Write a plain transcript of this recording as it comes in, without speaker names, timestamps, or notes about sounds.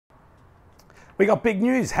We got big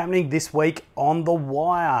news happening this week on The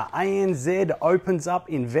Wire. ANZ opens up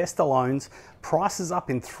investor loans, prices up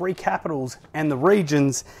in 3 capitals and the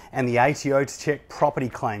regions, and the ATO to check property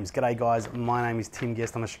claims. G'day guys, my name is Tim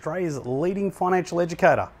Guest. I'm Australia's leading financial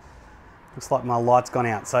educator. Looks like my light's gone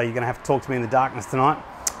out, so you're going to have to talk to me in the darkness tonight.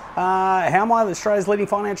 How am I Australia's leading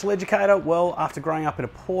financial educator? Well, after growing up in a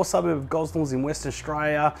poor suburb of Gosnells in Western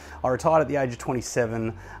Australia, I retired at the age of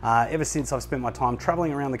 27. Ever since, I've spent my time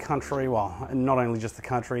travelling around the country, well, not only just the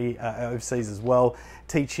country, overseas as well,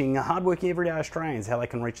 teaching hardworking everyday Australians how they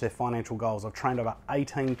can reach their financial goals. I've trained over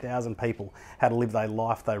 18,000 people how to live their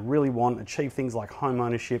life they really want, achieve things like home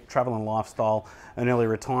ownership, travel and lifestyle, and early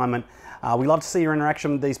retirement. We love to see your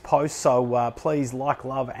interaction with these posts, so please like,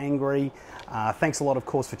 love, angry. Thanks a lot, of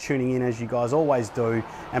course, for tuning in, as you guys always do.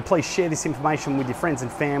 And please share this information with your friends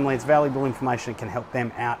and family. It's valuable information. It can help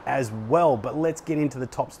them out as well. But let's get into the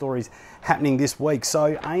top stories happening this week.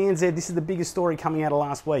 So ANZ, this is the biggest story coming out of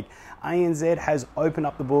last week. ANZ has opened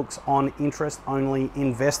up the books on interest-only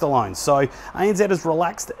investor loans. So ANZ has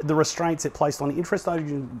relaxed the restraints it placed on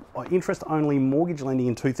interest-only mortgage lending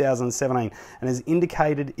in 2017 and has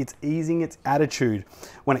indicated it's easing its attitude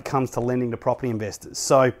when it comes to lending to property investors.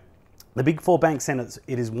 So the Big Four bank centres,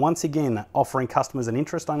 it is once again offering customers an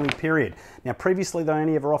interest-only period. Now, previously they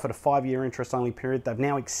only ever offered a 5-year interest-only period. They've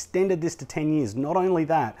now extended this to 10 years. Not only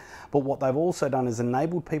that, but what they've also done is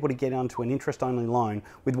enabled people to get onto an interest-only loan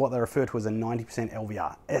with what they refer to as a 90%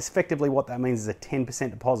 LVR. Effectively, what that means is a 10%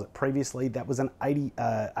 deposit. Previously, that was an 80%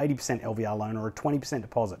 LVR loan or a 20%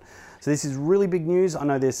 deposit. So this is really big news. I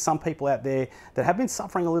know there's some people out there that have been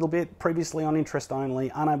suffering a little bit previously on interest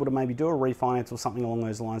only, unable to maybe do a refinance or something along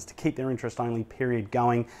those lines to keep their interest only period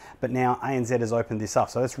going. But now ANZ has opened this up.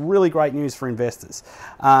 So that's really great news for investors.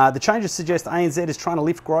 The changes suggest ANZ is trying to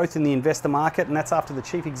lift growth in the investor market, and that's after the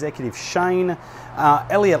chief executive, Shane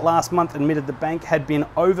Elliott, last month admitted the bank had been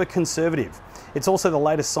over-conservative. It's also the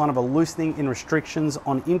latest sign of a loosening in restrictions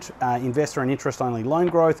on investor and interest-only loan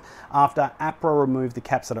growth after APRA removed the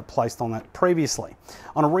caps that it placed on that previously.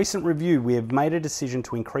 On a recent review, we have made a decision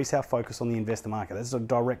to increase our focus on the investor market. This is a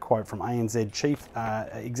direct quote from ANZ Chief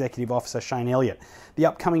Executive Officer Shane Elliott. The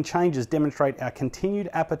upcoming changes demonstrate our continued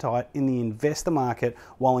appetite in the investor market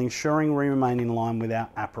while ensuring we remain in line with our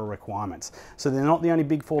APRA requirements. So they're not the only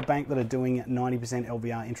Big Four bank that are doing 90%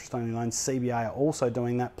 LVR interest-only loans. CBA are also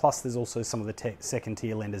doing that. Plus, there's also some of the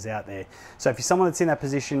second-tier lenders out there. So if you're someone that's in that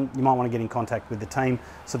position, you might want to get in contact with the team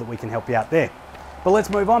so that we can help you out there. But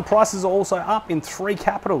let's move on. Prices are also up in 3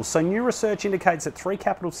 capitals. So new research indicates that 3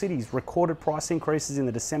 capital cities recorded price increases in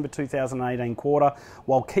the December 2018 quarter,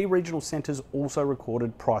 while key regional centres also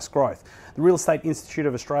recorded price growth. The Real Estate Institute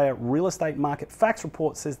of Australia Real Estate Market Facts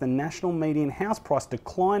report says the national median house price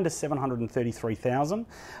declined to $733,000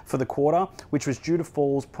 for the quarter, which was due to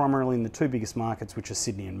falls primarily in the 2 biggest markets, which are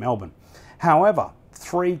Sydney and Melbourne. However,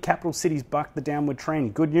 3 capital cities bucked the downward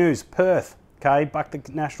trend. Good news, Perth, bucked the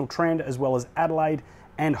national trend, as well as Adelaide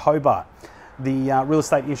and Hobart. The Real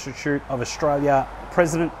Estate Institute of Australia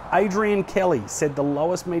President Adrian Kelly said the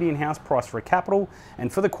lowest median house price for a capital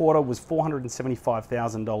and for the quarter was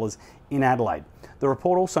 $475,000 in Adelaide. The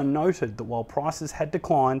report also noted that while prices had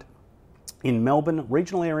declined in Melbourne,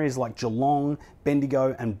 regional areas like Geelong,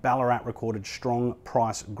 Bendigo and Ballarat recorded strong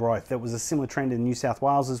price growth. There was a similar trend in New South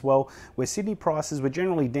Wales as well, where Sydney prices were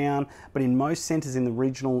generally down, but in most centres in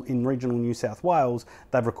regional New South Wales,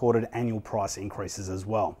 they've recorded annual price increases as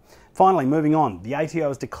well. Finally, moving on, the ATO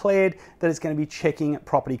has declared that it's going to be checking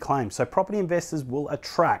property claims. So property investors will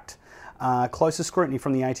attract closer scrutiny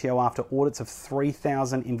from the ATO after audits of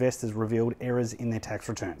 3,000 investors revealed errors in their tax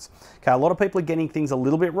returns. Okay, a lot of people are getting things a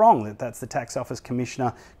little bit wrong. That's the Tax Office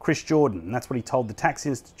Commissioner, Chris Jordan, and that's what he told the Tax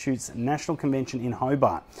Institute's National Convention in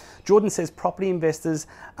Hobart. Jordan says property investors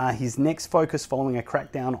are his next focus following a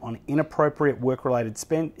crackdown on inappropriate work-related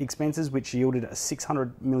expenses, which yielded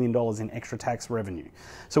 $600 million in extra tax revenue.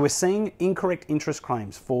 So we're seeing incorrect interest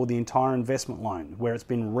claims for the entire investment loan, where it's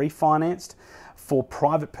been refinanced for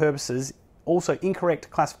private purposes. Also incorrect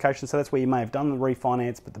classification, so that's where you may have done the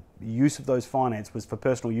refinance, but the use of those finance was for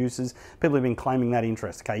personal uses. People have been claiming that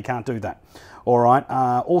interest. Okay, you can't do that. All right.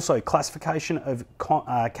 Also, classification of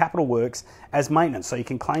capital works as maintenance. So you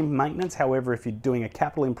can claim maintenance. However, if you're doing a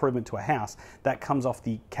capital improvement to a house, that comes off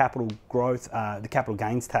the capital growth, the capital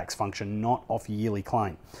gains tax function, not off your yearly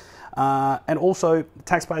claim. And also,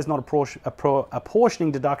 taxpayers not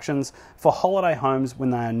apportioning deductions for holiday homes when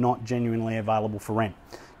they are not genuinely available for rent.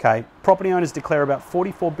 Okay, property owners declare about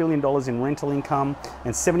 $44 billion in rental income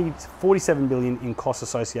and $47 billion in costs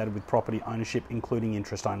associated with property ownership, including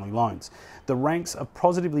interest-only loans. The ranks of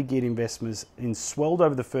positively geared investors swelled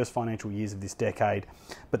over the first financial years of this decade,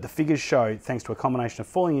 but the figures show, thanks to a combination of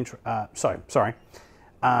falling interest,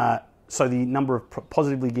 so the number of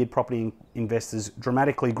positively geared property investors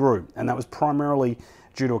dramatically grew, and that was primarily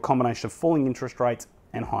due to a combination of falling interest rates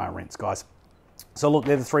and higher rents, guys. So look,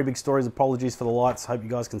 they're the three big stories. Apologies for the lights. Hope you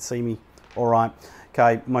guys can see me all right.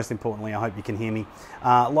 Okay, most importantly, I hope you can hear me.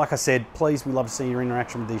 Like I said, please, we love to see your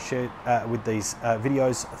interaction with these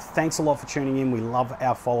videos. Thanks a lot for tuning in. We love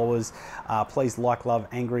our followers. Please like, love,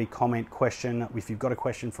 angry, comment, question. If you've got a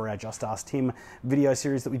question for our Just Ask Tim video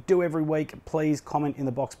series that we do every week, please comment in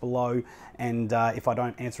the box below. And if I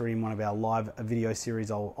don't answer it in one of our live video series,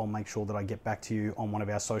 I'll make sure that I get back to you on one of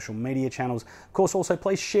our social media channels. Of course, also,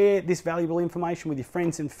 please share this valuable information with your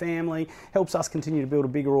friends and family. Helps us continue to build a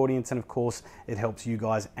bigger audience. And of course, it helps you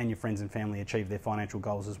guys and your friends and family achieve their financial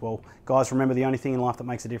goals as well. Guys, remember, the only thing in life that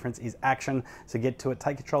makes a difference is action. So get to it,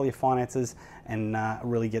 take control of your finances, and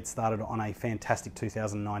really get started on a fantastic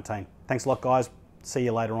 2019. Thanks a lot, guys. See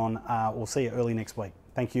you later on. We'll see you early next week.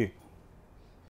 Thank you.